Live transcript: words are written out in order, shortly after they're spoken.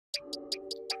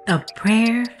A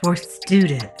prayer for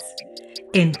students,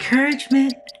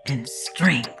 encouragement and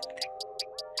strength.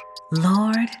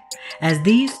 Lord, as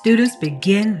these students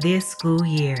begin this school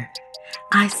year,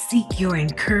 I seek your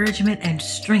encouragement and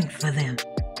strength for them.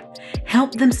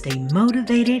 Help them stay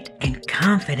motivated and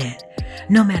confident,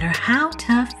 no matter how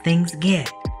tough things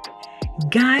get.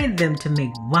 Guide them to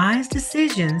make wise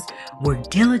decisions, work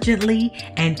diligently,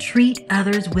 and treat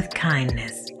others with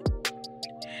kindness.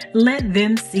 Let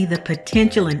them see the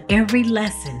potential in every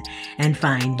lesson and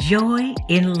find joy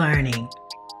in learning.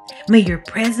 May your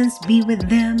presence be with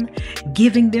them,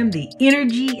 giving them the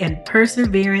energy and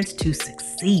perseverance to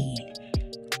succeed.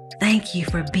 Thank you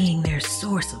for being their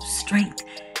source of strength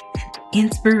and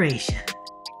inspiration.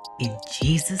 In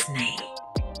Jesus' name,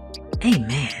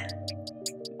 amen.